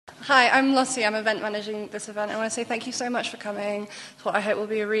Hi, I'm Lottie. I'm event managing this event. I want to say thank you so much for coming to what I hope will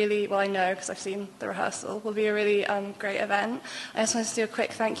be a really, well, I know because I've seen the rehearsal, will be a really great event. I just wanted to do a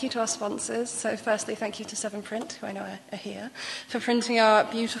quick thank you to our sponsors. So firstly, thank you to Seven Print, who I know are here, for printing our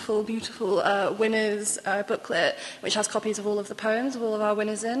beautiful, beautiful winners booklet, which has copies of all of the poems of all of our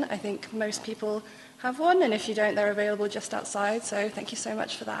winners in. I think most people have one, and if you don't, they're available just outside, so thank you so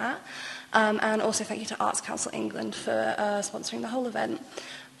much for that. And also thank you to Arts Council England for sponsoring the whole event.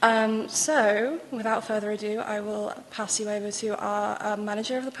 So, without further ado, I will pass you over to our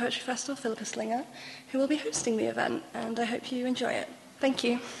manager of the Poetry Festival, Philippa Slinger, who will be hosting the event, and I hope you enjoy it. Thank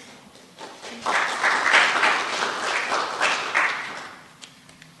you.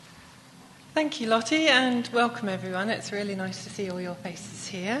 Thank you, Lottie, and welcome everyone. It's really nice to see all your faces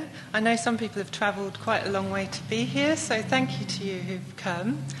here. I know some people have travelled quite a long way to be here, so thank you to you who've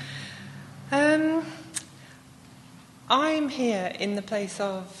come. I'm here in the place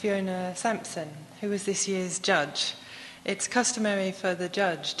of Fiona Sampson, who was this year's judge. It's customary for the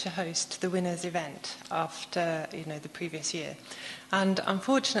judge to host the winners' event after, the previous year. And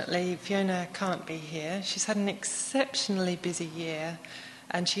unfortunately, Fiona can't be here. She's had an exceptionally busy year,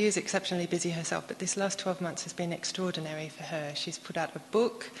 and she is exceptionally busy herself, but this last 12 months has been extraordinary for her. She's put out a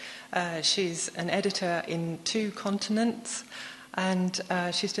book, she's an editor in 2 continents, and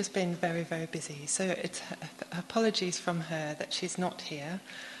she's just been very, very busy. So it's apologies from her that she's not here,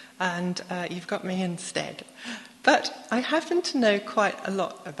 and you've got me instead. But I happen to know quite a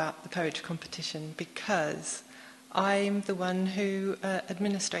lot about the poetry competition because I'm the one who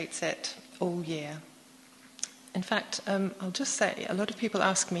administrates it all year. In fact, I'll just say, a lot of people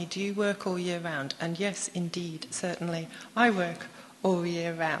ask me, do you work all year round? And yes, indeed, certainly, I work all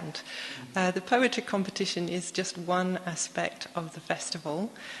year round. The poetry competition is just one aspect of the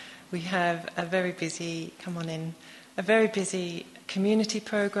festival. We have a very busy, a very busy community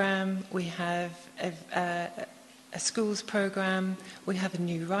programme. We have a schools programme. We have a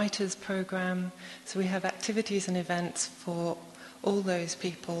new writers programme. So we have activities and events for all those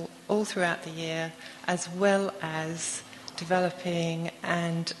people all throughout the year, as well as developing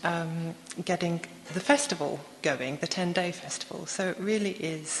and getting the festival going, the 10-day festival. So it really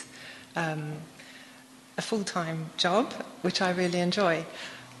is a full-time job, which I really enjoy.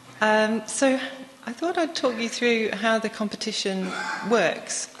 So I thought I'd talk you through how the competition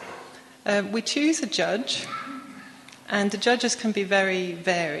works. We choose a judge, and the judges can be very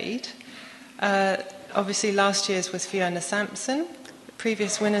varied. Obviously, last year's was Fiona Sampson. The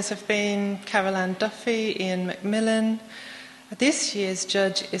previous winners have been Carol Ann Duffy, Ian Macmillan. This year's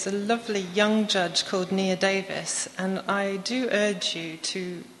judge is a lovely young judge called Nia Davis, and I do urge you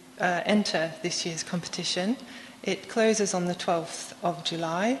to enter this year's competition. It closes on the 12th of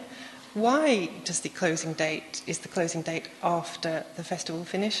July. Why is the closing date after the festival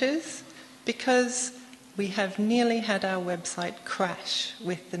finishes? Because we have nearly had our website crash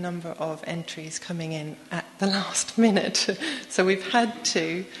with the number of entries coming in at the last minute. So we've had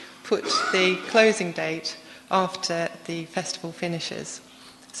to put the closing date after the festival finishes.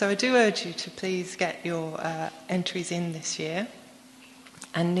 So I do urge you to please get your entries in this year.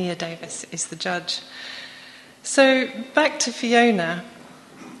 And Nia Davis is the judge. So back to Fiona.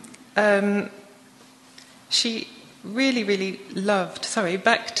 She really, really loved...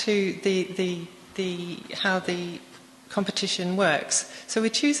 back to how the competition works. So we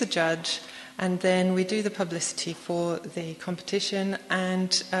choose a judge, and then we do the publicity for the competition,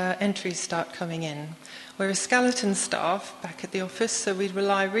 and entries start coming in. We're a skeleton staff back at the office, so we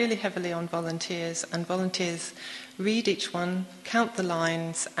rely really heavily on volunteers, and volunteers read each one, count the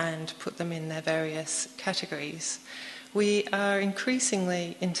lines, and put them in their various categories. We are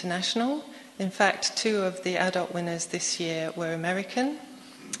increasingly international. In fact, 2 of the adult winners this year were American.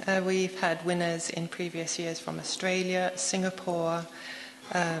 We've had winners in previous years from Australia, Singapore,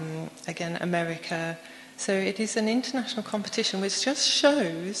 again, America. So it is an international competition, which just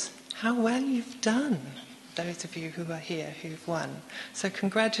shows how well you've done, those of you who are here who've won. So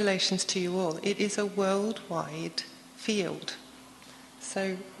congratulations to you all. It is a worldwide field.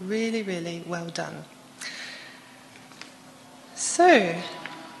 So really, really well done. So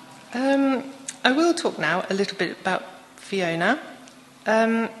I will talk now a little bit about Fiona.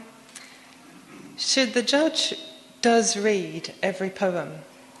 The judge does read every poem.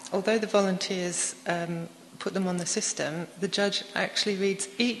 Although the volunteers put them on the system, the judge actually reads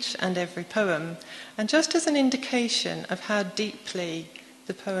each and every poem. And just as an indication of how deeply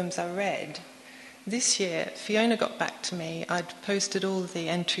the poems are read, this year Fiona got back to me. I'd posted all the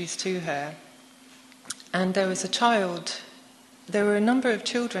entries to her, and there were a number of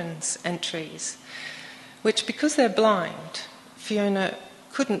children's entries, which, because they're blind, Fiona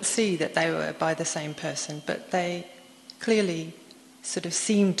couldn't see that they were by the same person, but they clearly sort of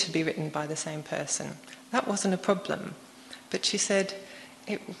seemed to be written by the same person. That wasn't a problem. But she said,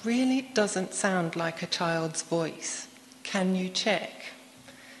 it really doesn't sound like a child's voice. Can you check?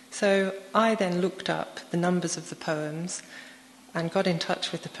 So I then looked up the numbers of the poems and got in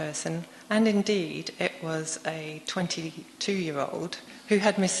touch with the person, and indeed it was a 22-year-old who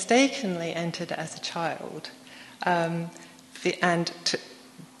had mistakenly entered as a child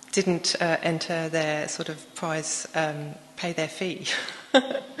didn't enter their sort of prize, pay their fee.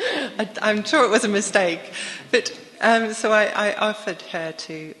 I'm sure it was a mistake, but so I offered her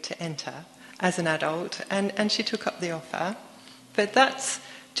to enter as an adult, and she took up the offer. But that's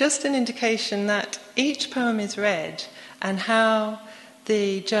just an indication that each poem is read and how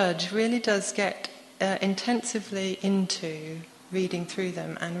the judge really does get intensively into reading through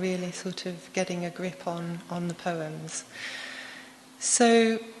them and really sort of getting a grip on the poems.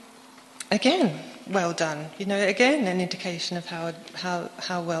 So, again, well done. Again, an indication of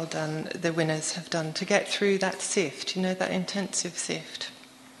how well done the winners have done to get through that sift, that intensive sift.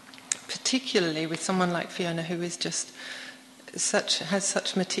 Particularly with someone like Fiona, who is just has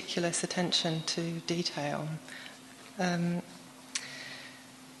such meticulous attention to detail.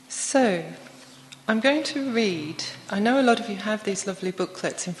 So, I'm going to read. I know a lot of you have these lovely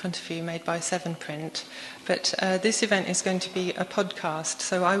booklets in front of you made by Seven Print, but this event is going to be a podcast,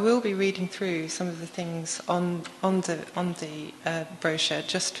 so I will be reading through some of the things on the brochure,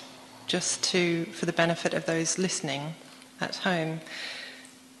 just for the benefit of those listening at home.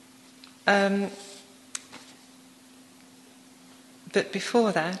 But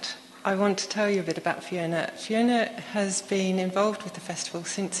before that, I want to tell you a bit about Fiona. Fiona has been involved with the festival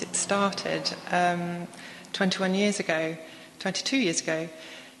since it started 22 years ago.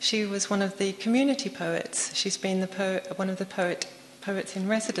 She was one of the community poets. She's been one of the poets in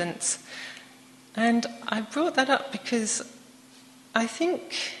residence. And I brought that up because I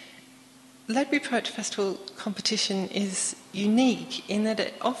think Ledbury Poetry Festival competition is unique in that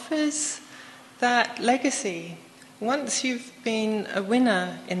it offers that legacy. Once you've been a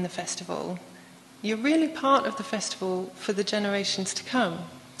winner in the festival, you're really part of the festival for the generations to come.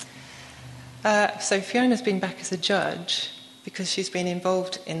 So Fiona's been back as a judge because she's been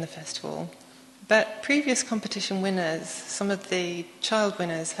involved in the festival. But previous competition winners, some of the child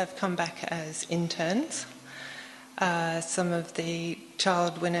winners, have come back as interns. Some of the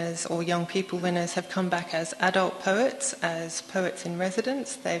child winners or young people winners have come back as adult poets, as poets in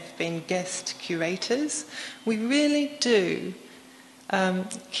residence. They've been guest curators. We really do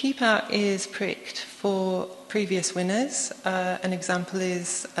keep our ears pricked for previous winners. An example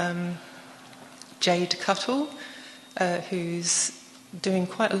is Jade Cuttle, who's doing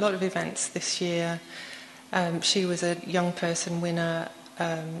quite a lot of events this year. She was a young person winner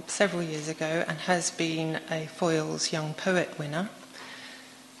several years ago and has been a Foyles Young Poet winner.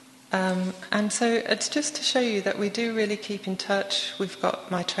 And so it's just to show you that we do really keep in touch. We've got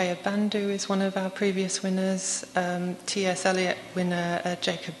Maitreya Bandhu is one of our previous winners, T.S. Eliot winner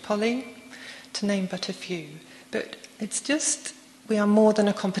Jacob Polly, to name but a few. But it's just, we are more than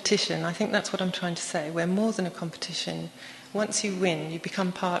a competition. I think that's what I'm trying to say. We're more than a competition. Once you win, you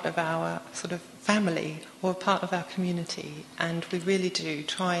become part of our sort of family or part of our community, and we really do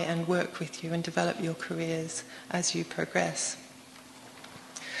try and work with you and develop your careers as you progress.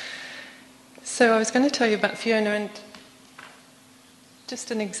 So I was going to tell you about Fiona, and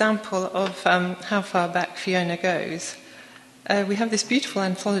just an example of how far back Fiona goes. We have this beautiful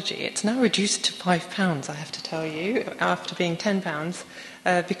anthology. It's now reduced to £5, I have to tell you, after being £10,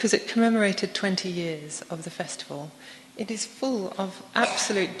 because it commemorated 20 years of the festival. It is full of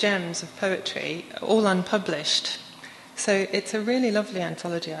absolute gems of poetry, all unpublished. So it's a really lovely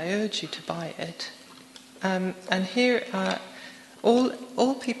anthology. I urge you to buy it. And here are all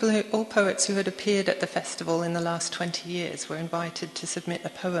poets who had appeared at the festival in the last 20 years were invited to submit a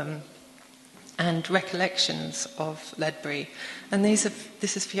poem and recollections of Ledbury. And this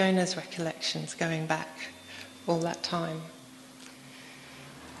is Fiona's recollections going back all that time.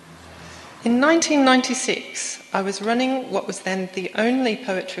 In 1996, I was running what was then the only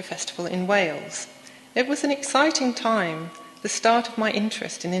poetry festival in Wales. It was an exciting time, the start of my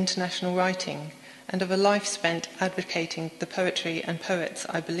interest in international writing and of a life spent advocating the poetry and poets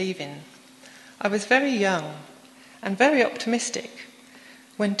I believe in. I was very young and very optimistic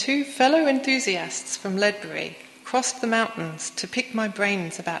when two fellow enthusiasts from Ledbury crossed the mountains to pick my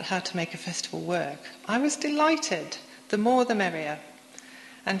brains about how to make a festival work. I was delighted, the more the merrier.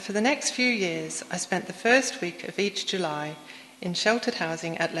 And for the next few years, I spent the first week of each July in sheltered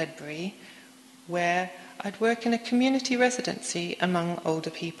housing at Ledbury, where I'd work in a community residency among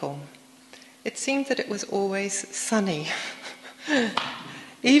older people. It seemed that it was always sunny.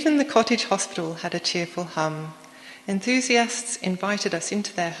 Even the cottage hospital had a cheerful hum. Enthusiasts invited us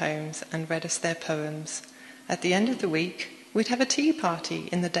into their homes and read us their poems. At the end of the week, we'd have a tea party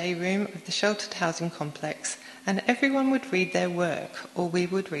in the day room of the sheltered housing complex, and everyone would read their work, or we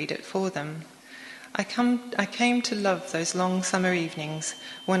would read it for them. I came to love those long summer evenings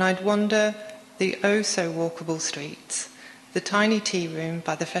when I'd wander the oh-so-walkable streets, the tiny tea room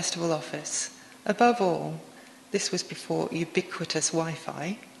by the festival office. Above all, this was before ubiquitous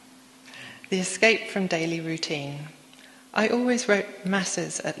Wi-Fi, the escape from daily routine. I always wrote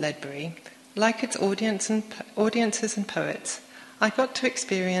masses at Ledbury. Like its audiences and poets, I got to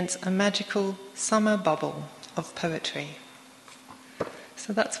experience a magical summer bubble of poetry.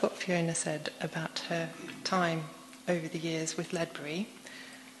 So that's what Fiona said about her time over the years with Ledbury.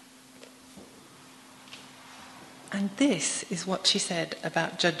 And this is what she said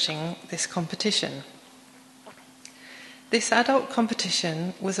about judging this competition. This adult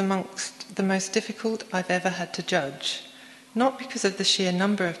competition was amongst the most difficult I've ever had to judge, not because of the sheer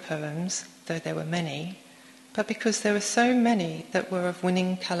number of poems, though there were many, but because there were so many that were of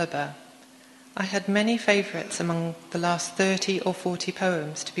winning calibre. I had many favourites among the last 30 or 40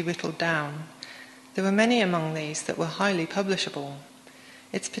 poems to be whittled down. There were many among these that were highly publishable.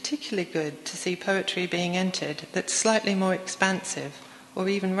 It's particularly good to see poetry being entered that's slightly more expansive or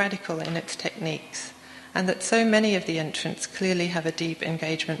even radical in its techniques, and that so many of the entrants clearly have a deep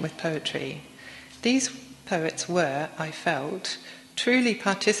engagement with poetry. These poets were, I felt, truly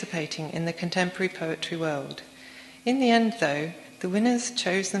participating in the contemporary poetry world. In the end, though, the winners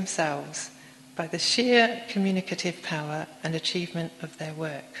chose themselves by the sheer communicative power and achievement of their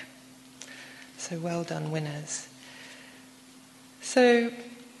work. So well done, winners. So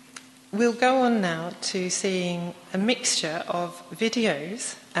we'll go on now to seeing a mixture of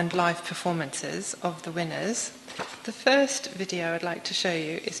videos and live performances of the winners. The first video I'd like to show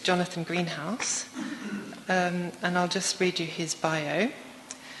you is Jonathan Greenhouse, and I'll just read you his bio.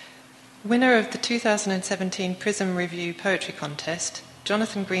 Winner of the 2017 Prism Review Poetry Contest,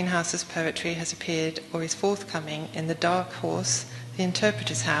 Jonathan Greenhouse's poetry has appeared or is forthcoming in The Dark Horse, The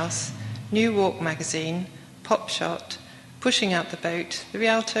Interpreter's House, New Walk magazine, Pop Shot, Pushing Out the Boat, The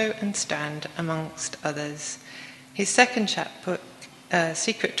Rialto and Strand, amongst others. His second chapbook,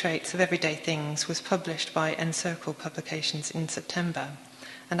 Secret Traits of Everyday Things, was published by Encircle Publications in September.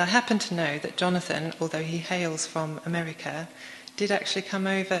 And I happen to know that Jonathan, although he hails from America, did actually come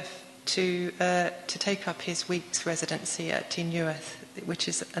over to take up his week's residency at Teen Neworth, which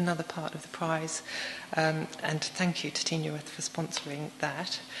is another part of the prize. And thank you to Teen Neworth for sponsoring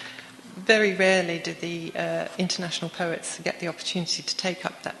that. Very rarely do the international poets get the opportunity to take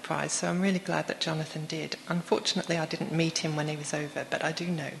up that prize, so I'm really glad that Jonathan did. Unfortunately, I didn't meet him when he was over, but I do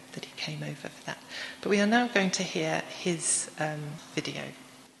know that he came over for that. But we are now going to hear his video.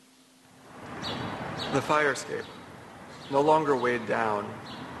 The fire escape, no longer weighed down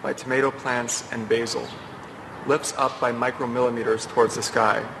by tomato plants and basil, lifts up by micromillimeters towards the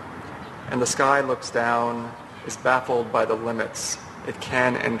sky, and the sky looks down, is baffled by the limits it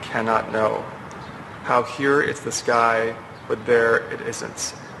can and cannot know. How here it's the sky, but there it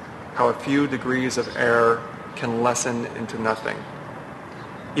isn't. How a few degrees of air can lessen into nothing.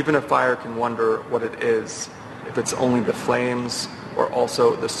 Even a fire can wonder what it is, if it's only the flames or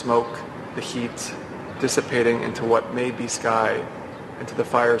also the smoke, the heat, dissipating into what may be sky, into the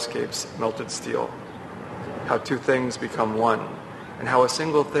fire escape's melted steel. How two things become one, and how a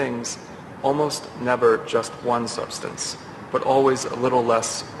single thing's almost never just one substance, but always a little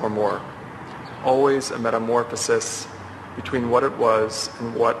less or more. Always a metamorphosis between what it was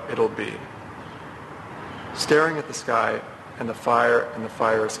and what it'll be. Staring at the sky and the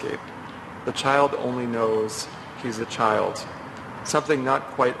fire escape, the child only knows he's a child, something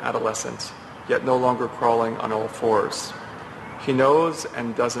not quite adolescent, yet no longer crawling on all fours. He knows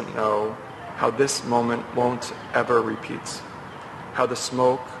and doesn't know how this moment won't ever repeat, how the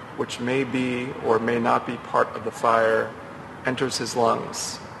smoke, which may be or may not be part of the fire, enters his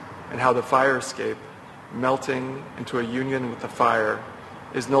lungs, and how the fire escape, melting into a union with the fire,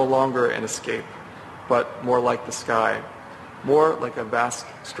 is no longer an escape, but more like the sky, more like a vast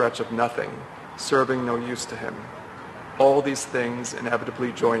stretch of nothing, serving no use to him. All these things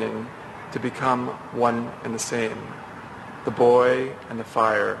inevitably joining to become one and the same, the boy and the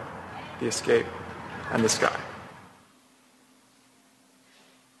fire, the escape and the sky.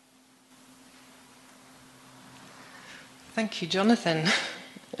 Thank you, Jonathan.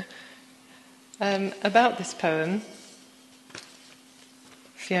 About this poem,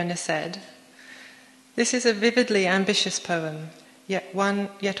 Fiona said, This is a vividly ambitious poem,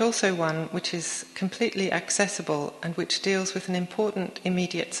 yet also one which is completely accessible and which deals with an important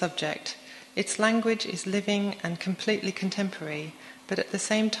immediate subject. Its language is living and completely contemporary, but at the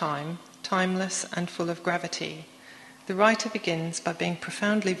same time, timeless and full of gravity. The writer begins by being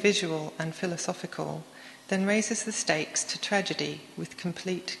profoundly visual and philosophical, then raises the stakes to tragedy with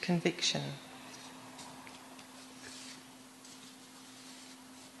complete conviction.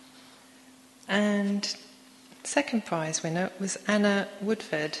 And second prize winner was Anna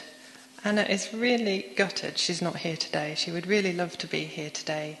Woodford. Anna is really gutted she's not here today. She would really love to be here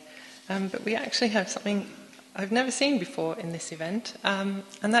today. But we actually have something I've never seen before in this event, and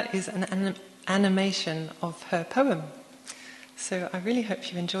that is an animation of her poem. So I really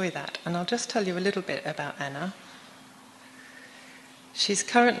hope you enjoy that. And I'll just tell you a little bit about Anna. She's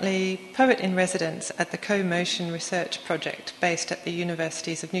currently poet in residence at the Co-Motion Research Project based at the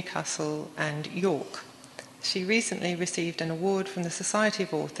Universities of Newcastle and York. She recently received an award from the Society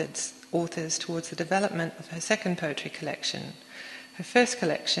of Authors towards the development of her second poetry collection. Her first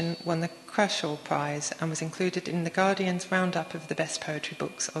collection won the Crashaw Prize and was included in The Guardian's roundup of the best poetry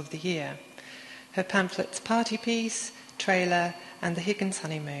books of the year. Her pamphlets Party Piece, Trailer and The Higgins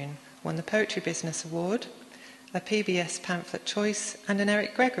Honeymoon won the Poetry Business Award, a PBS Pamphlet Choice and an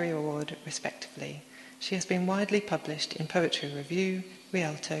Eric Gregory Award, respectively. She has been widely published in Poetry Review,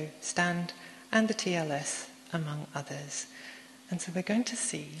 Rialto, Stand and the TLS, among others. And so we're going to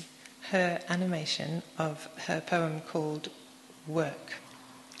see her animation of her poem called Work.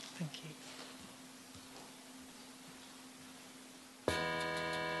 Thank you.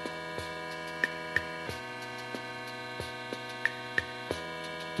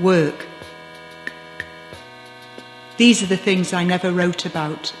 Work. These are the things I never wrote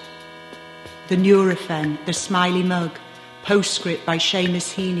about. The Nurofen, the smiley mug, postscript by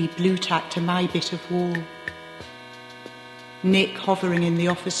Seamus Heaney, blue tack to my bit of wall. Nick hovering in the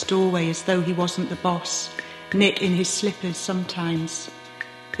office doorway as though he wasn't the boss. Nick in his slippers sometimes.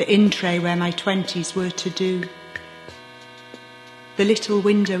 The in-tray where my 20s were to do. The little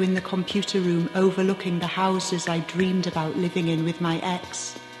window in the computer room overlooking the houses I dreamed about living in with my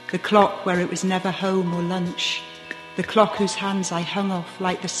ex. The clock where it was never home or lunch. The clock whose hands I hung off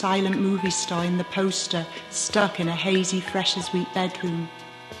like the silent movie star in the poster, stuck in a hazy fresh as wheat bedroom.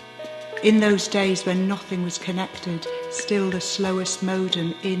 In those days when nothing was connected, still the slowest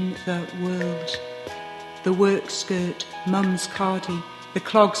modem in the world. The work skirt, mum's cardi, the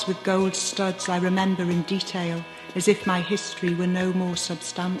clogs with gold studs I remember in detail, as if my history were no more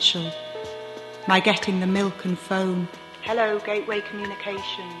substantial. My getting the milk and phone, hello Gateway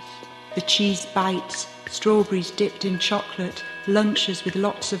Communications. The cheese bites, strawberries dipped in chocolate, lunches with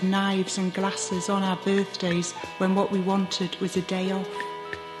lots of knives and glasses on our birthdays when what we wanted was a day off.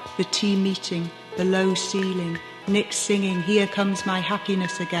 The tea meeting, the low ceiling, Nick singing, here comes my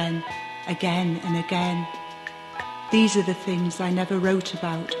happiness again, again and again. These are the things I never wrote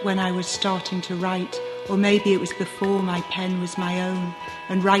about when I was starting to write, or maybe it was before my pen was my own,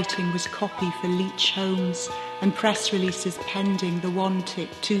 and writing was copy for Leach Holmes, and press releases pending the 1 tick,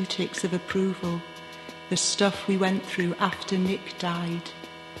 2 ticks of approval. The stuff we went through after Nick died.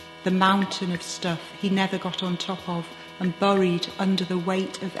 The mountain of stuff he never got on top of and buried under the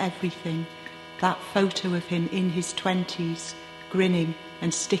weight of everything. That photo of him in his 20s, grinning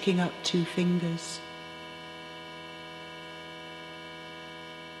and sticking up 2 fingers.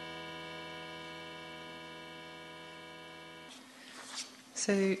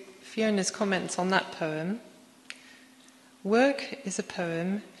 So Fiona's comments on that poem. Work is a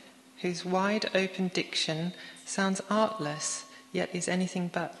poem whose wide-open diction sounds artless, yet is anything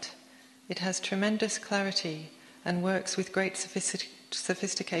but. It has tremendous clarity and works with great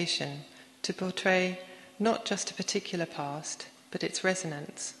sophistication to portray not just a particular past, but its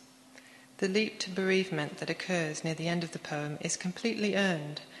resonance. The leap to bereavement that occurs near the end of the poem is completely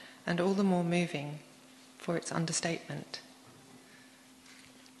earned and all the more moving for its understatement.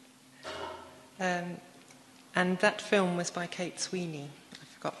 And that film was by Kate Sweeney, I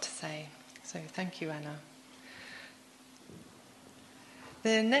forgot to say. So thank you, Anna.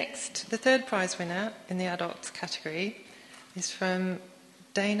 The third prize winner in the adults category is from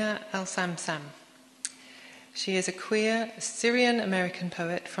Dana Al-Samsam. She is a queer Syrian-American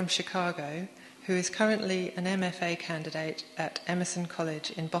poet from Chicago who is currently an MFA candidate at Emerson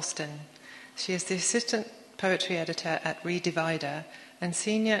College in Boston. She is the assistant poetry editor at Redivider and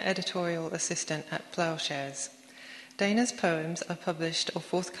senior editorial assistant at Ploughshares. Dana's poems are published or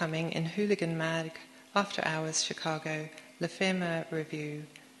forthcoming in Hooligan Mag, After Hours Chicago, La Firma Review,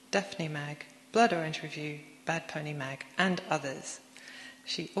 Daphne Mag, Blood Orange Review, Bad Pony Mag, and others.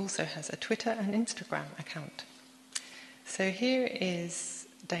 She also has a Twitter and Instagram account. So here is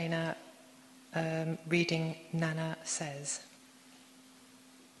Dana reading Nana Says.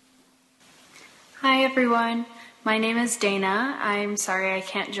 Hi everyone, my name is Dana. I'm sorry I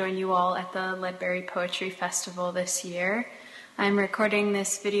can't join you all at the Ledbury Poetry Festival this year. I'm recording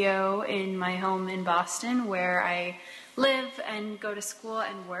this video in my home in Boston where I live and go to school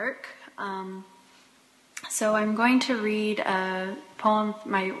and work. So I'm going to read a poem,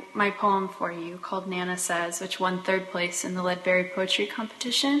 my poem for you called Nana Says, which won 3rd place in the Ledbury Poetry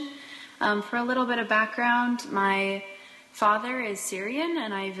Competition. For a little bit of background, my father is Syrian,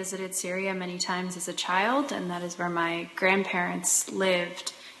 and I visited Syria many times as a child, and that is where my grandparents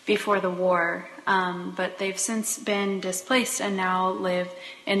lived before the war. But they've since been displaced and now live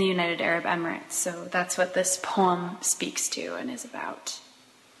in the United Arab Emirates. So that's what this poem speaks to and is about.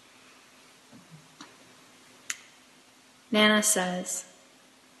 Nana Says.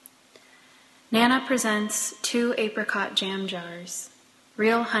 Nana presents 2 apricot jam jars,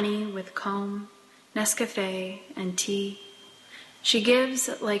 real honey with comb, Nescafe and tea. She gives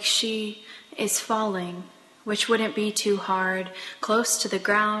like she is falling, which wouldn't be too hard, close to the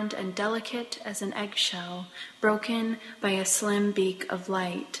ground and delicate as an eggshell, broken by a slim beak of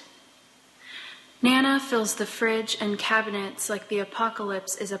light. Nana fills the fridge and cabinets like the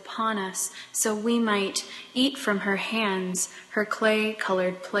apocalypse is upon us, so we might eat from her hands, her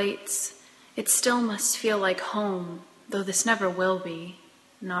clay-colored plates. It still must feel like home, though this never will be.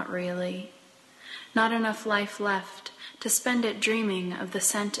 Not really. Not enough life left to spend it dreaming of the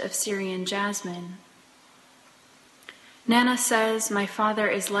scent of Syrian jasmine. Nana says my father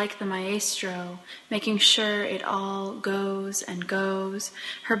is like the maestro, making sure it all goes and goes.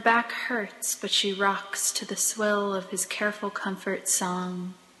 Her back hurts, but she rocks to the swill of his careful comfort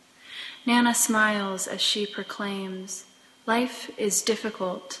song. Nana smiles as she proclaims, life is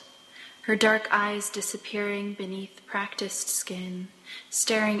difficult. Her dark eyes disappearing beneath practiced skin,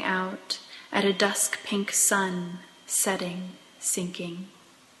 staring out at a dusk pink sun, setting, sinking.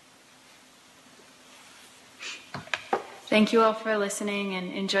 Thank you all for listening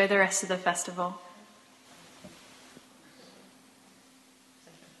and enjoy the rest of the festival.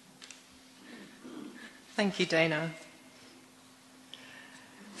 Thank you, Dana.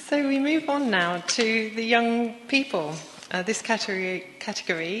 So we move on now to the young people. This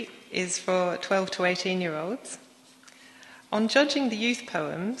category is for 12 to 18-year-olds. On judging the youth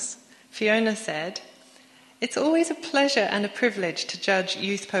poems, Fiona said, "It's always a pleasure and a privilege to judge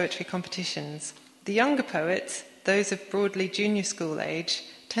youth poetry competitions. The younger poets, those of broadly junior school age,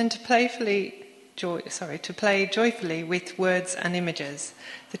 tend to play joyfully with words and images.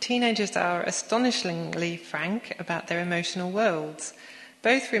 The teenagers are astonishingly frank about their emotional worlds.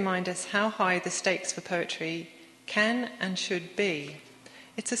 Both remind us how high the stakes for poetry can and should be.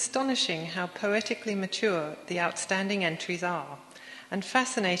 It's astonishing how poetically mature the outstanding entries are, and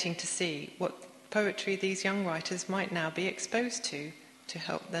fascinating to see what poetry these young writers might now be exposed to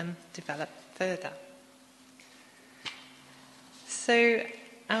help them develop further." So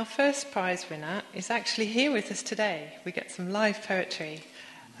our first prize winner is actually here with us today. We get some live poetry,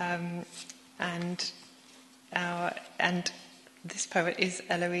 and this poet is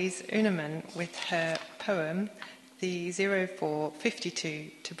Eloise Uneman with her poem, The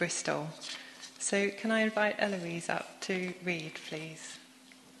 0452 to Bristol. So can I invite Eloise up to read, please?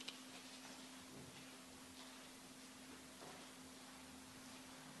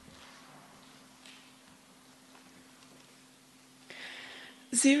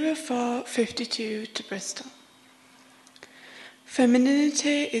 "0452 to Bristol.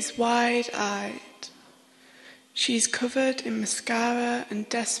 Femininity is wide-eyed. She's covered in mascara and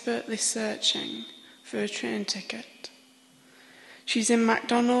desperately searching for a train ticket. She's in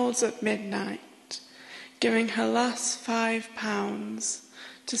McDonald's at midnight, giving her last £5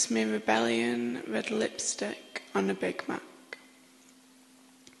 to smear rebellion red lipstick on a Big Mac.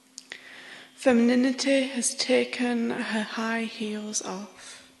 Femininity has taken her high heels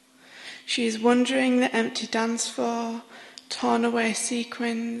off. She is wandering the empty dance floor, torn away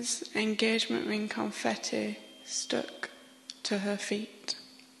sequins, engagement ring confetti stuck to her feet.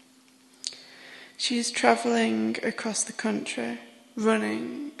 She is travelling across the country,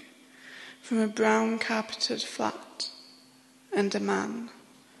 running from a brown carpeted flat and a man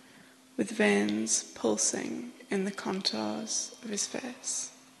with veins pulsing in the contours of his face.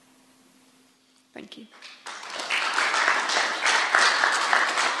 Thank you.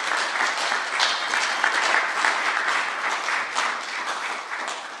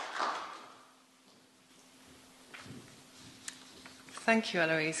 Thank you,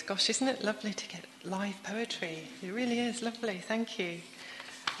 Eloise. Gosh, isn't it lovely to get live poetry? It really is lovely. Thank you.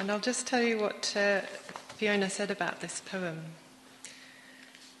 And I'll just tell you what Fiona said about this poem.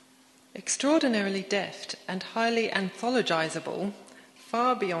 Extraordinarily deft and highly anthologizable,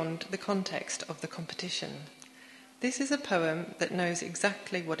 far beyond the context of the competition. This is a poem that knows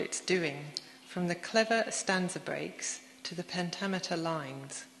exactly what it's doing, from the clever stanza breaks to the pentameter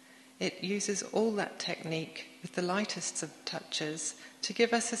lines. It uses all that technique with the lightest of touches to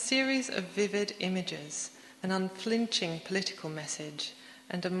give us a series of vivid images, an unflinching political message,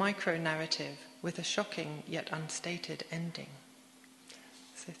 and a micro-narrative with a shocking yet unstated ending.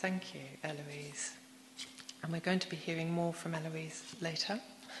 So thank you, Eloise. And we're going to be hearing more from Eloise later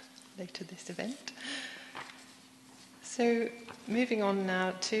this event. So moving on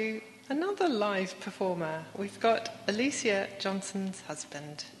now to another live performer. We've got Alicia Johnson's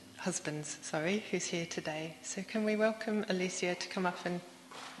husbands, who's here today. So can we welcome Alicia to come up and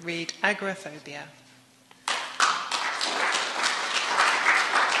read Agoraphobia?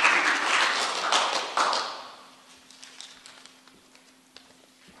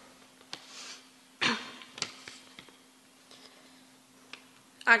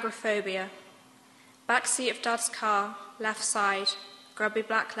 Agoraphobia. Back seat of Dad's car, left side, grubby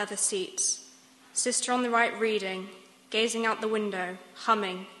black leather seats. Sister on the right reading, gazing out the window,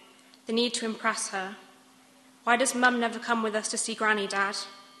 humming. The need to impress her. Why does Mum never come with us to see Granny, Dad?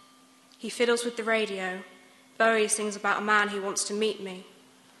 He fiddles with the radio. Bowie sings about a man who wants to meet me.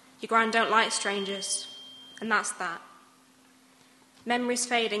 Your Gran don't like strangers. And that's that. Memory's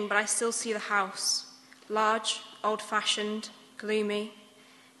fading, but I still see the house. Large, old-fashioned, gloomy.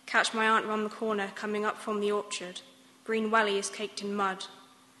 Catch my aunt round the corner coming up from the orchard. Green wellies caked in mud.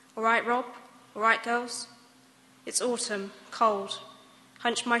 All right, Rob? All right, girls? It's autumn, cold.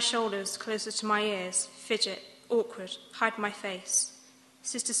 Hunch my shoulders closer to my ears, fidget, awkward, hide my face.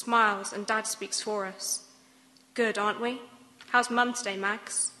 Sister smiles and Dad speaks for us. Good, aren't we? How's Mum today,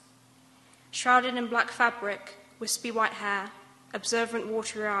 Mags? Shrouded in black fabric, wispy white hair, observant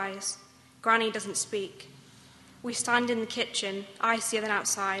watery eyes, Granny doesn't speak. We stand in the kitchen, icier than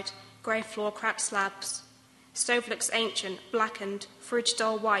outside, grey floor, cracked slabs. Stove looks ancient, blackened, fridge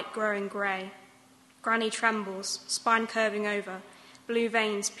dull white, growing grey. Granny trembles, spine curving over, blue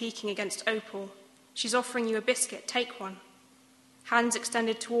veins peeking against opal. She's offering you a biscuit, take one. Hands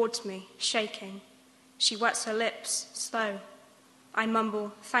extended towards me, shaking. She wets her lips, slow. I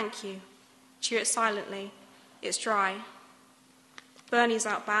mumble, thank you. Chew it silently. It's dry. Bernie's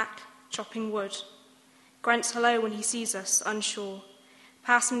out back, chopping wood. Grunts hello when he sees us, unsure.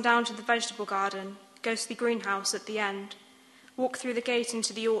 Pass him down to the vegetable garden, ghostly greenhouse at the end. Walk through the gate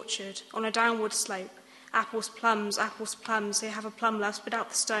into the orchard, on a downward slope. Apples, plums, they have a plum left, spit out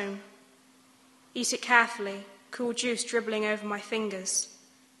the stone. Eat it carefully, cool juice dribbling over my fingers.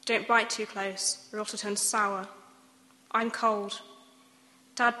 Don't bite too close, or it'll turn sour. I'm cold.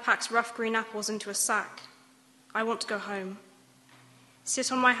 Dad packs rough green apples into a sack. I want to go home.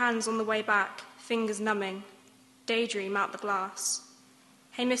 Sit on my hands on the way back, fingers numbing. Daydream out the glass.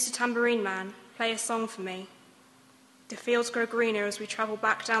 Hey, Mr. Tambourine Man, play a song for me. The fields grow greener as we travel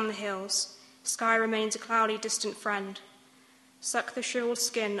back down the hills. Sky remains a cloudy, distant friend. Suck the shriveled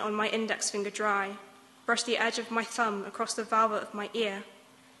skin on my index finger dry. Brush the edge of my thumb across the velvet of my ear.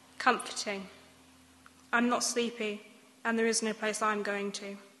 Comforting. I'm not sleepy, and there is no place I'm going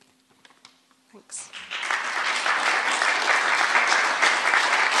to. Thanks.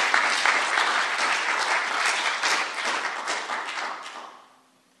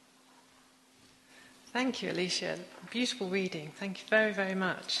 Thank you, Alicia. Beautiful reading. Thank you very, very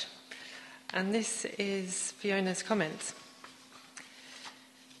much. And this is Fiona's comments.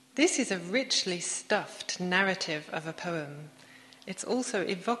 This is a richly stuffed narrative of a poem. It's also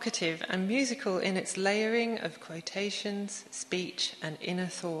evocative and musical in its layering of quotations, speech, and inner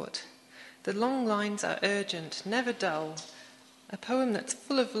thought. The long lines are urgent, never dull. A poem that's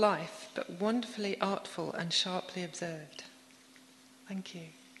full of life, but wonderfully artful and sharply observed. Thank you.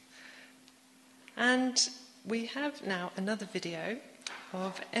 And we have now another video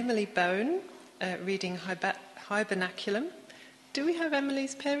of Emily Bone reading Hibernaculum. Do we have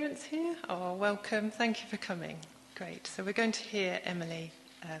Emily's parents here? Oh, welcome. Thank you for coming. Great. So we're going to hear Emily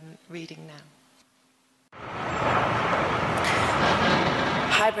reading now.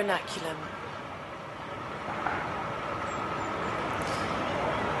 Hibernaculum.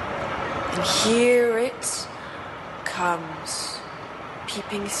 And here it comes,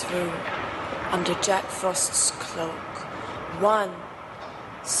 peeping through under Jack Frost's cloak. One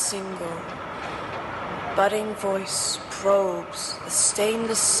single budding voice probes the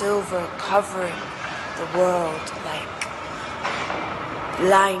stainless silver covering the world like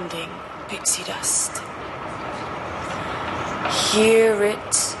blinding pixie dust. Here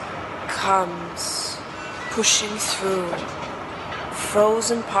it comes, pushing through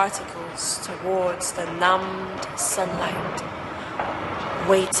frozen particles towards the numbed sunlight,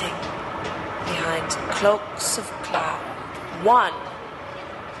 waiting behind cloaks of cloud. One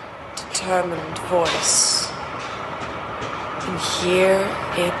determined voice, and here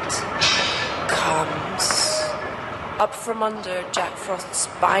it comes, up from under Jack Frost's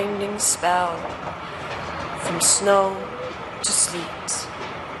binding spell, from snow to sleet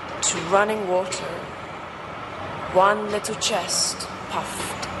to running water. One little chest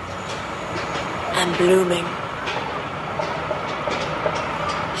puffed and blooming.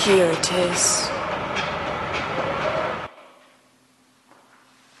 Here it is.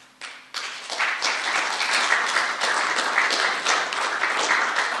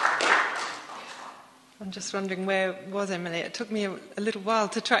 I'm just wondering, where was Emily? It took me a little while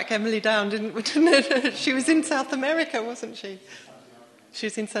to track Emily down, didn't it? She was in South America, wasn't she? She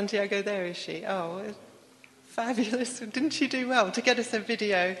was in Santiago there, is she? Oh, fabulous. Didn't she do well to get us a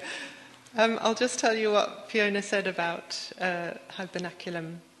video? I'll just tell you what Fiona said about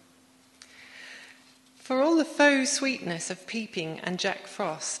Hibernaculum. For all the faux sweetness of Peeping and Jack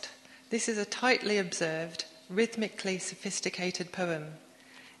Frost, this is a tightly observed, rhythmically sophisticated poem.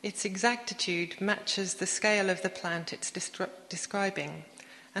 Its exactitude matches the scale of the plant it's describing,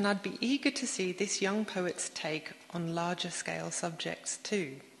 and I'd be eager to see this young poet's take on larger scale subjects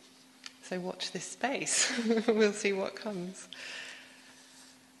too. So watch this space. We'll see what comes.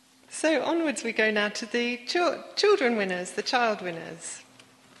 So onwards we go now to the children winners, the child winners.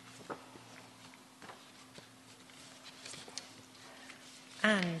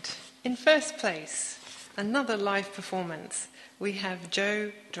 And in first place, another live performance, we have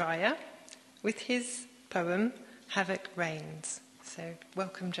Joe Dreyer with his poem, Havoc Reigns. So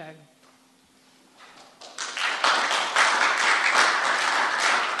welcome, Joe.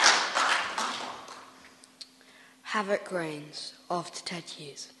 Havoc reigns after 10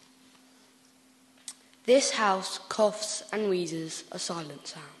 years. This house coughs and wheezes a silent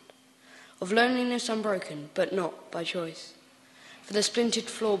sound, of loneliness unbroken, but not by choice. For the splintered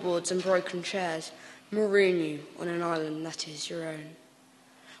floorboards and broken chairs maroon you on an island that is your own.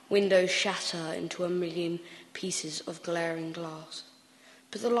 Windows shatter into a million pieces of glaring glass,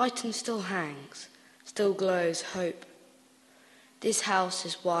 but the lighting still hangs, still glows hope. This house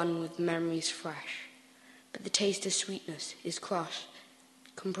is one with memories fresh, but the taste of sweetness is crushed,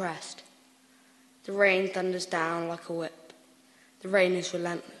 compressed. The rain thunders down like a whip. The rain is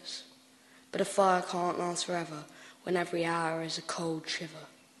relentless, but a fire can't last forever when every hour is a cold shiver.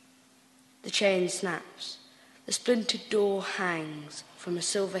 The chain snaps. The splintered door hangs from a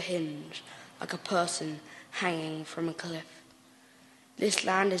silver hinge like a person hanging from a cliff. This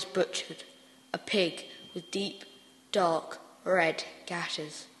land is butchered, a pig with deep, dark, red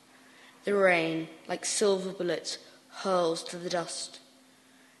gashes. The rain, like silver bullets, hurls to the dust.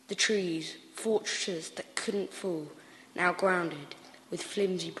 The trees, fortresses that couldn't fall, now grounded with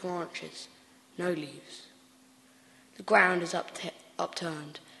flimsy branches, no leaves. The ground is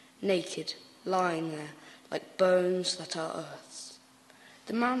upturned, naked, lying there like bones that are earth's.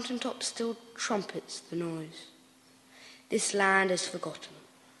 The mountaintop still trumpets the noise. This land is forgotten,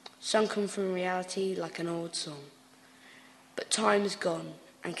 sunken from reality like an old song. But time is gone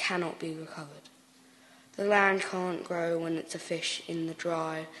and cannot be recovered. The land can't grow when it's a fish in the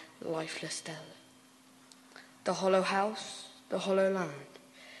dry, lifeless desert. The hollow house, the hollow land,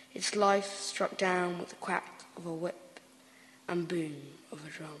 its life struck down with the crack of a whip and boom of a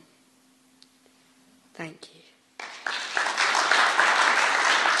drum. Thank you.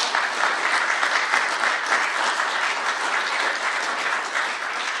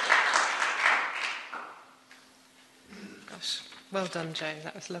 Gosh, well done, Joe.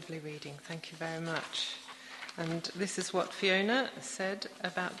 That was lovely reading. Thank you very much. And this is what Fiona said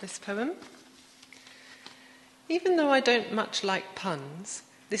about this poem. Even though I don't much like puns,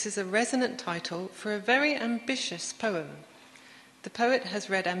 this is a resonant title for a very ambitious poem. The poet has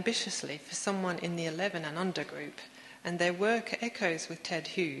read ambitiously for someone in the 11 and under group, and their work echoes with Ted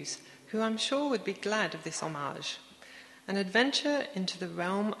Hughes, who I'm sure would be glad of this homage. An adventure into the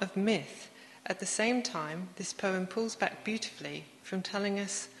realm of myth. At the same time, this poem pulls back beautifully from telling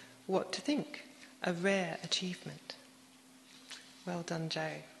us what to think, a rare achievement. Well done,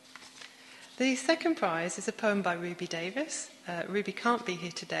 Joe. The second prize is a poem by Ruby Davis. Ruby can't be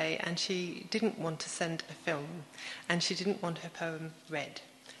here today, and she didn't want to send a film, and she didn't want her poem read.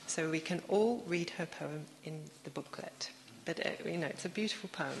 So we can all read her poem in the booklet. But, it's a beautiful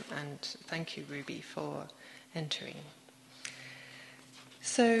poem, and thank you, Ruby, for entering.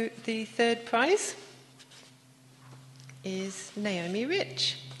 So the third prize is Naomi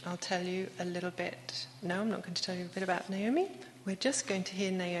Rich. I'll tell you a little bit. No, I'm not going to tell you a bit about Naomi. We're just going to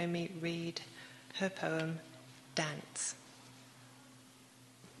hear Naomi read her poem, Dance.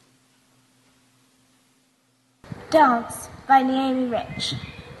 Dance by Naomi Rich.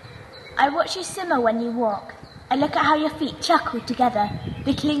 I watch you simmer when you walk. I look at how your feet chuckle together,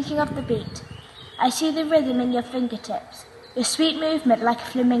 the clinking of the beat. I see the rhythm in your fingertips, your sweet movement like a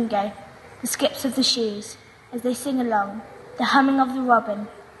flamingo, the skips of the shoes as they sing along, the humming of the robin.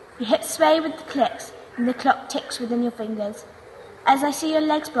 Your hips sway with the clicks and the clock ticks within your fingers. As I see your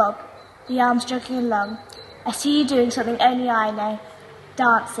legs bob, the arms jogging along, I see you doing something only I know,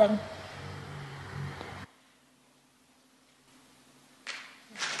 dancing.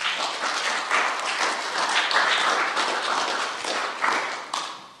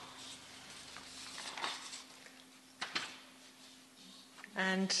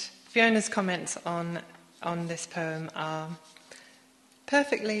 And Fiona's comments on this poem are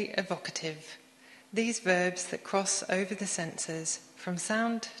perfectly evocative. These verbs that cross over the senses, from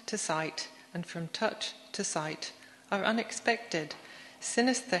sound to sight and from touch to sight, are unexpected,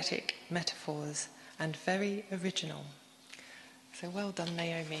 synesthetic metaphors and very original. So well done,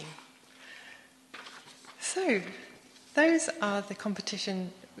 Naomi. So, those are the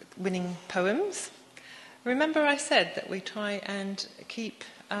competition-winning poems. Remember I said that we try and keep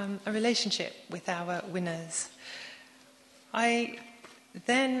a relationship with our winners. I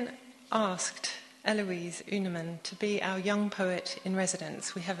then asked Eloise Uneman to be our young poet in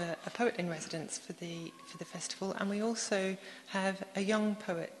residence. We have a poet in residence for the festival, and we also have a young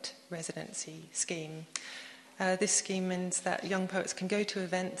poet residency scheme. This scheme means that young poets can go to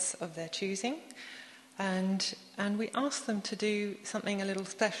events of their choosing, and we asked them to do something a little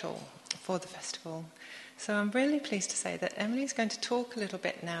special for the festival. So I'm really pleased to say that Emily's going to talk a little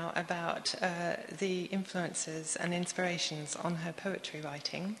bit now about the influences and inspirations on her poetry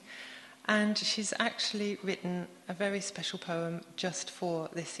writing. And she's actually written a very special poem just for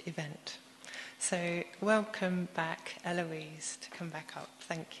this event. So welcome back, Eloise, to come back up.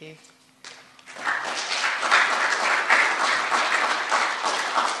 Thank you.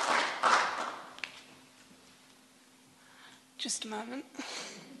 Just a moment.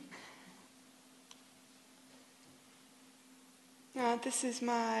 This is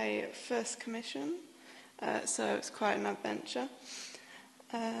my first commission, so it's quite an adventure.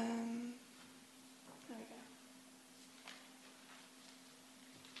 There we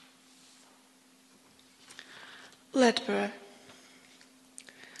go. Ledbury.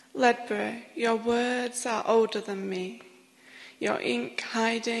 Ledbury, your words are older than me, your ink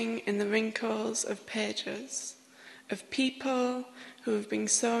hiding in the wrinkles of pages, of people who have been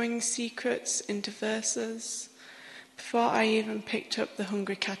sewing secrets into verses before I even picked up the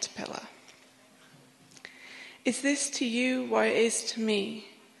hungry caterpillar. Is this to you what it is to me,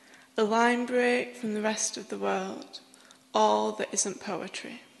 a line break from the rest of the world, all that isn't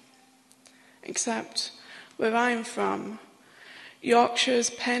poetry? Except where I'm from,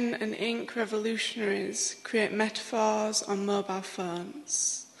 Yorkshire's pen and ink revolutionaries create metaphors on mobile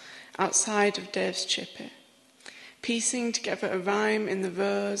phones outside of Dave's Chippy, piecing together a rhyme in the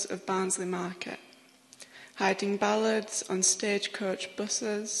rows of Barnsley Market, hiding ballads on stagecoach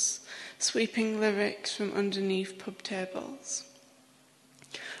buses, sweeping lyrics from underneath pub tables.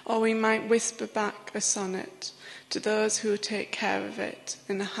 Or we might whisper back a sonnet to those who take care of it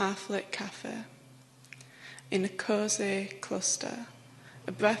in a half-lit cafe, in a cosy cluster,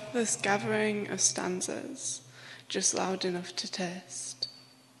 a breathless gathering of stanzas, just loud enough to taste.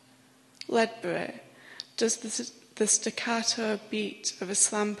 Ledbury, does the staccato beat of a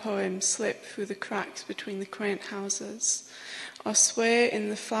slam poem slip through the cracks between the quaint houses, or sway in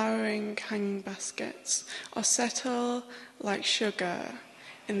the flowering hanging baskets, or settle like sugar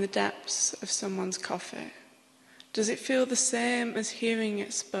in the depths of someone's coffee? Does it feel the same as hearing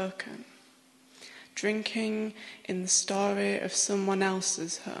it spoken? Drinking in the story of someone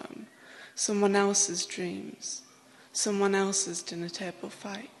else's home, someone else's dreams, someone else's dinner table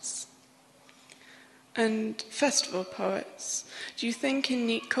fights. And festival poets, do you think in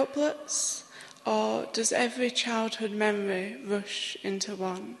neat couplets, or does every childhood memory rush into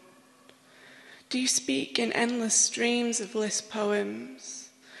one? Do you speak in endless streams of list poems,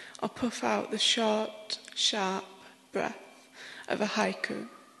 or puff out the short, sharp breath of a haiku,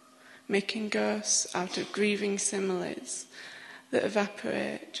 making ghosts out of grieving similes that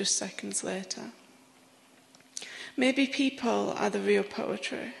evaporate just seconds later? Maybe people are the real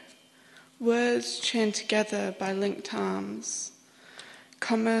poetry, words chained together by linked arms,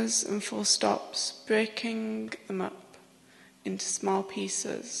 commas and full stops breaking them up into small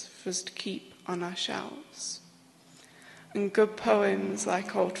pieces for us to keep on our shelves. and good poems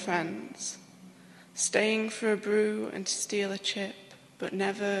like old friends, staying for a brew and to steal a chip, but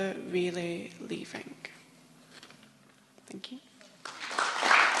never really leaving. Thank you.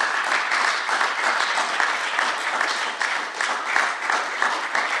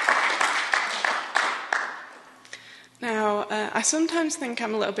 Now, I sometimes think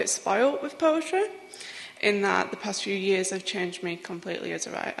I'm a little bit spoilt with poetry, in that the past few years have changed me completely as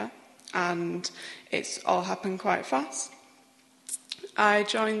a writer, and it's all happened quite fast. I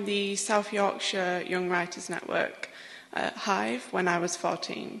joined the South Yorkshire Young Writers Network, Hive, when I was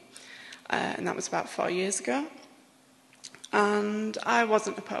 14, and that was about 4 years ago. And I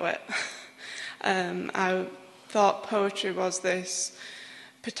wasn't a poet. I thought poetry was this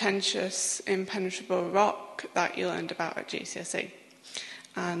pretentious, impenetrable rock that you learned about at GCSE,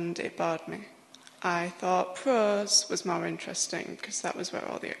 and it bored me. I thought prose was more interesting because that was where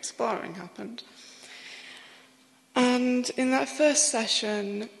all the exploring happened. And in that first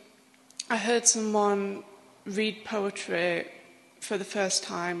session, I heard someone read poetry for the first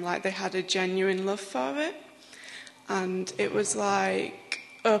time, like they had a genuine love for it. And it was like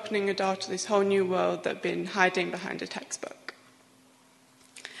opening a door to this whole new world that had been hiding behind a textbook.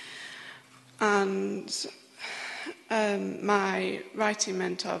 And my writing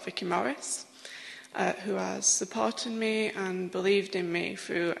mentor, Vicky Morris, who has supported me and believed in me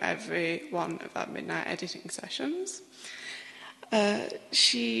through every one of our midnight editing sessions,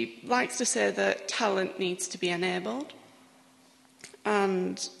 she likes to say that talent needs to be enabled.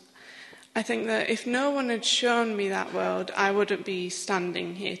 And I think that if no one had shown me that world, I wouldn't be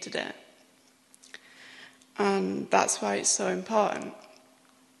standing here today. And that's why it's so important,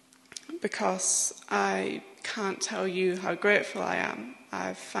 because I can't tell you how grateful I am.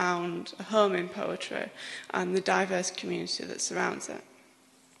 I've found a home in poetry and the diverse community that surrounds it.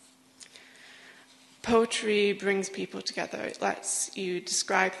 Poetry brings people together. It lets you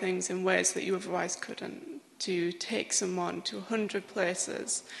describe things in ways that you otherwise couldn't, to take someone to 100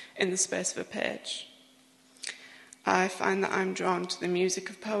 places in the space of a page. I find that I'm drawn to the music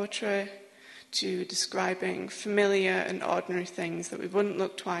of poetry, to describing familiar and ordinary things that we wouldn't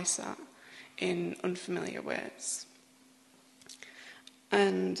look twice at in unfamiliar ways.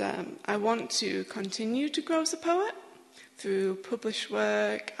 And I want to continue to grow as a poet through published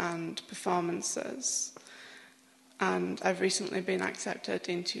work and performances. And I've recently been accepted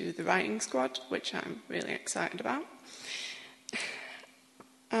into the writing squad, which I'm really excited about.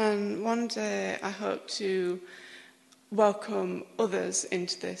 And one day I hope to welcome others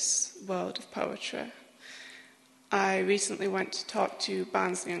into this world of poetry. I recently went to talk to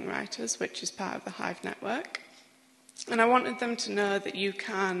Barnsley Young Writers, which is part of the Hive network, and I wanted them to know that you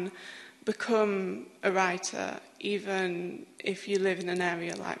can become a writer even if you live in an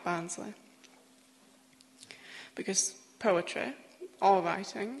area like Barnsley. Because poetry, or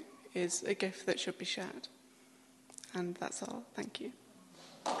writing, is a gift that should be shared. And that's all. Thank you.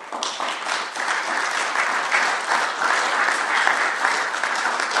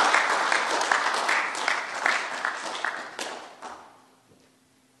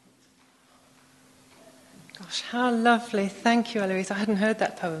 Gosh, how lovely. Thank you, Eloise. I hadn't heard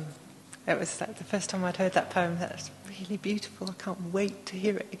that poem. It was the first time I'd heard that poem. That's really beautiful. I can't wait to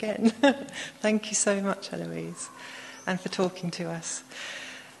hear it again. Thank you so much, Eloise, and for talking to us.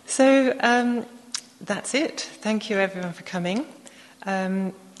 So that's it. Thank you, everyone, for coming.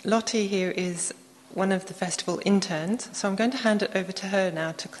 Lottie here is one of the festival interns, so I'm going to hand it over to her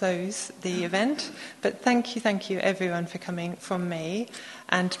now to close the event. But thank you, everyone, for coming from me,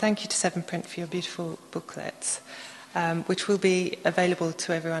 and thank you to Seven Print for your beautiful booklets, which will be available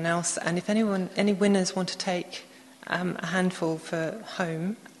to everyone else. And if any winners want to take a handful for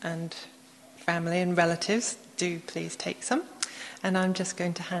home and family and relatives, do please take some. And I'm just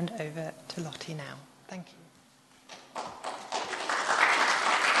going to hand over to Lottie now. Thank you.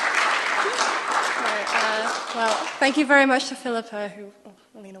 Well, thank you very much to Philippa, who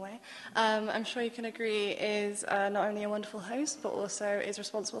will lean away. I'm sure you can agree is not only a wonderful host, but also is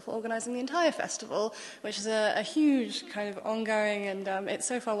responsible for organising the entire festival, which is a huge kind of ongoing, and it's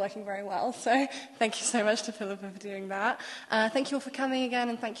so far working very well. So thank you so much to Philippa for doing that. Thank you all for coming again,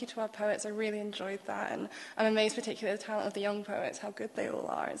 and thank you to our poets. I really enjoyed that, and I'm amazed particularly at the talent of the young poets, how good they all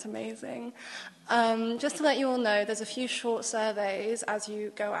are. It's amazing. Just to let you all know, there's a few short surveys as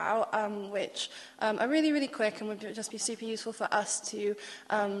you go out, which are really, really quick and would just be super useful for us to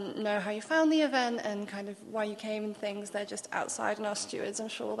know how you found the event and kind of why you came and things. They're just outside, and our stewards, I'm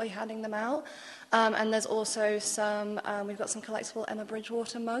sure, will be handing them out. And there's also we've got some collectible Emma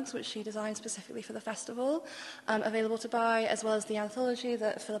Bridgewater mugs, which she designed specifically for the festival, available to buy, as well as the anthology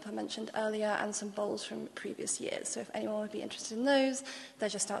that Philippa mentioned earlier, and some bowls from previous years. So if anyone would be interested in those, they're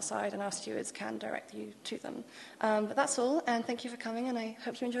just outside, and our stewards can direct you to them. But that's all, and thank you for coming, and I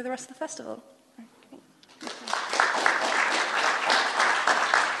hope you enjoy the rest of the festival.